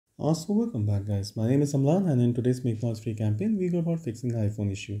So welcome back guys, my name is Amlan and in today's Make Noise Free campaign we go about fixing the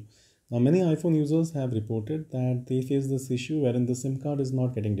iPhone issue. Now many iPhone users have reported that they face this issue wherein the SIM card is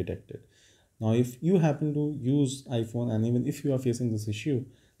not getting detected. Now if you happen to use iPhone and even if you are facing this issue,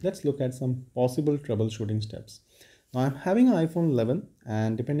 let's look at some possible troubleshooting steps. Now I'm having an iPhone 11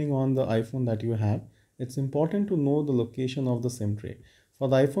 and depending on the iPhone that you have, it's important to know the location of the SIM tray. For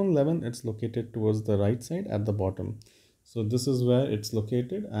the iPhone 11, it's located towards the right side at the bottom. So this is where it's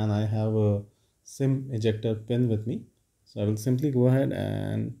located and I have a SIM ejector pin with me. So I will simply go ahead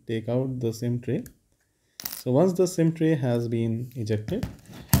and take out the SIM tray. So once the SIM tray has been ejected,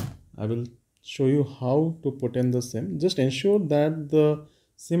 I will show you how to put in the SIM. Just ensure that the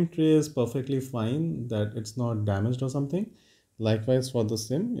SIM tray is perfectly fine, that it's not damaged or something. Likewise for the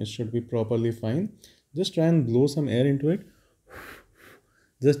SIM, it should be properly fine. Just try and blow some air into it.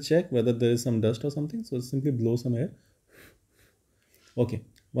 Just check whether there is some dust or something. So simply blow some air. Okay,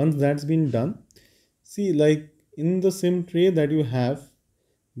 once that's been done, see, like in the SIM tray that you have,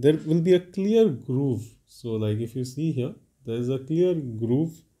 there will be a clear groove. So like if you see here, there is a clear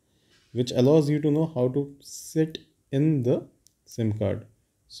groove which allows you to know how to sit in the SIM card.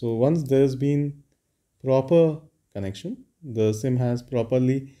 So once there's been proper connection, the SIM has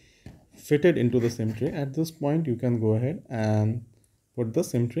properly fitted into the SIM tray. At this point, you can go ahead and put the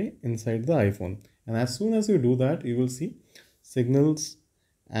SIM tray inside the iPhone. And as soon as you do that, you will see signals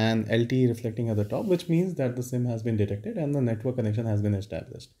and LTE reflecting at the top, which means that the SIM has been detected and the network connection has been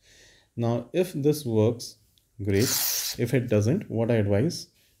established. Now, if this works, great. If it doesn't, what I advise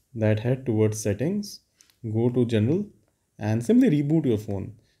that head towards settings, go to general and simply reboot your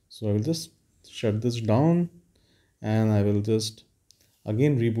phone. So I will just shut this down and I will just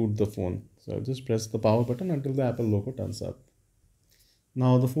again reboot the phone. So I'll just press the power button until the Apple logo turns up.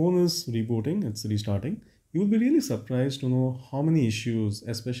 Now the phone is rebooting, it's restarting. You will be really surprised to know how many issues,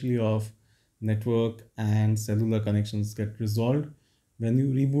 especially of network and cellular connections, get resolved when you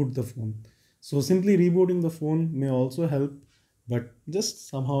reboot the phone. So simply rebooting the phone may also help, but just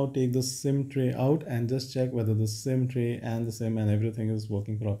somehow take the SIM tray out and just check whether the SIM tray and the SIM and everything is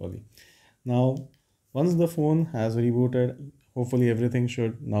working properly. Now, once the phone has rebooted, hopefully everything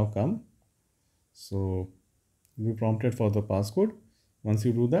should now come. So you'll be prompted for the passcode. Once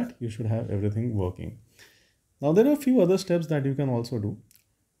you do that, you should have everything working. Now there are a few other steps that you can also do.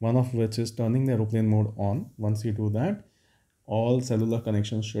 One of which is turning the aeroplane mode on. Once you do that, all cellular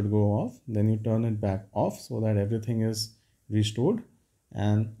connections should go off. Then you turn it back off so that everything is restored.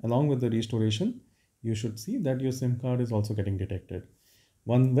 And along with the restoration, you should see that your SIM card is also getting detected.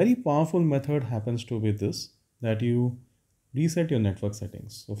 One very powerful method happens to be this, that you reset your network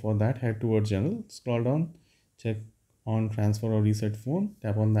settings. So for that, head towards general, scroll down, check on transfer or reset phone,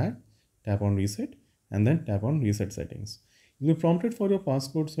 tap on that, tap on reset, and then tap on reset settings. You'll be prompted for your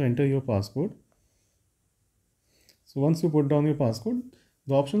passcode, so enter your passcode. So once you put down your passcode,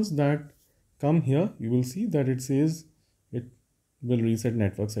 the options that come here, you will see that it says it will reset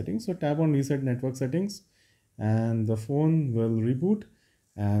network settings. So tap on reset network settings and the phone will reboot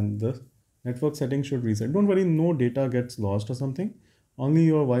and the network settings should reset. Don't worry, no data gets lost or something. Only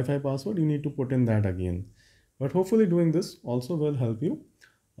your Wi-Fi password, you need to put in that again. But hopefully doing this also will help you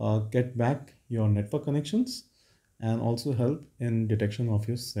get back your network connections and also help in detection of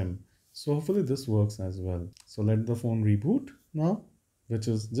your SIM. So hopefully this works as well. So let the phone reboot now, which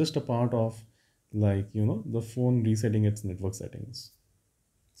is just a part of the phone resetting its network settings.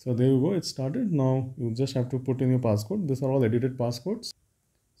 So there you go, it started. Now you just have to put in your passcode. These are all edited passcodes.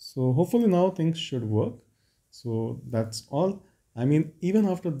 So hopefully now things should work. So that's all. I mean, even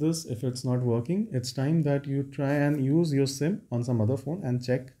after this, if it's not working, it's time that you try and use your SIM on some other phone and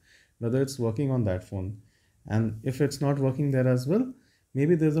check whether it's working on that phone. And if it's not working there as well,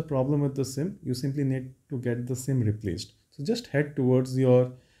 maybe there's a problem with the SIM. You simply need to get the SIM replaced. So just head towards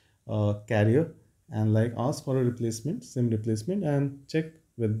your carrier and ask for a replacement, SIM replacement, and check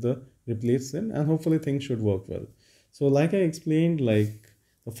with the replaced SIM, and hopefully things should work well. So like I explained,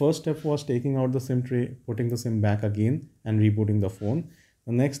 the first step was taking out the SIM tray, putting the SIM back again and rebooting the phone.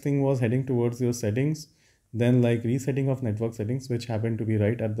 The next thing was heading towards your settings, then resetting of network settings, which happened to be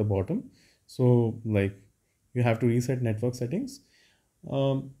right at the bottom. So you have to reset network settings,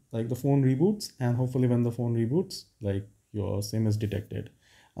 the phone reboots, and hopefully when the phone reboots, your SIM is detected.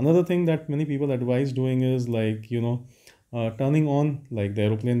 Another thing that many people advise doing is turning on the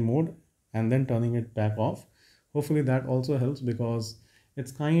aeroplane mode and then turning it back off. Hopefully that also helps because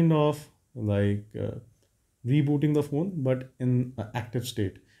it's kind of rebooting the phone but in an active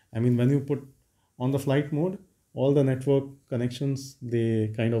state. I mean, when you put on the flight mode, all the network connections,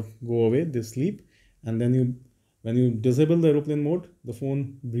 they kind of go away, they sleep, and then you When you disable the aeroplane mode, the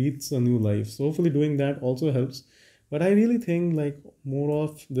phone breathes a new life. So hopefully doing that also helps. But I really think like more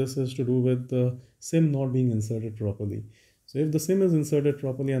of this is to do with the SIM not being inserted properly. So if the SIM is inserted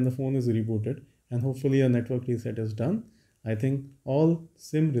properly and the phone is rebooted and hopefully a network reset is done, I think all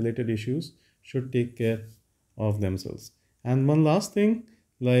SIM related issues should take care of themselves. And one last thing,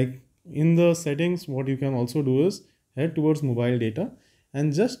 like in the settings, what you can also do is head towards mobile data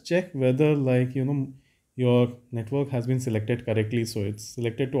and just check whether your network has been selected correctly. So it's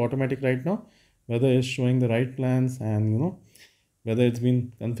selected to automatic right now, whether it's showing the right plans, and whether it's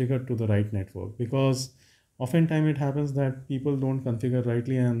been configured to the right network, because oftentimes it happens that people don't configure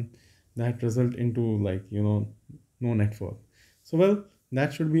rightly and that result into no network. So well,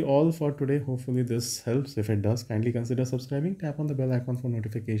 that should be all for today. Hopefully this helps. If it does, kindly consider subscribing, tap on the bell icon for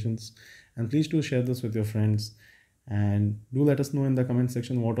notifications, and please do share this with your friends, and do let us know in the comment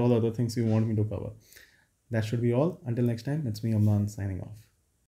section what all other things you want me to cover. That should be all. Until next time, it's me, Amlan, signing off.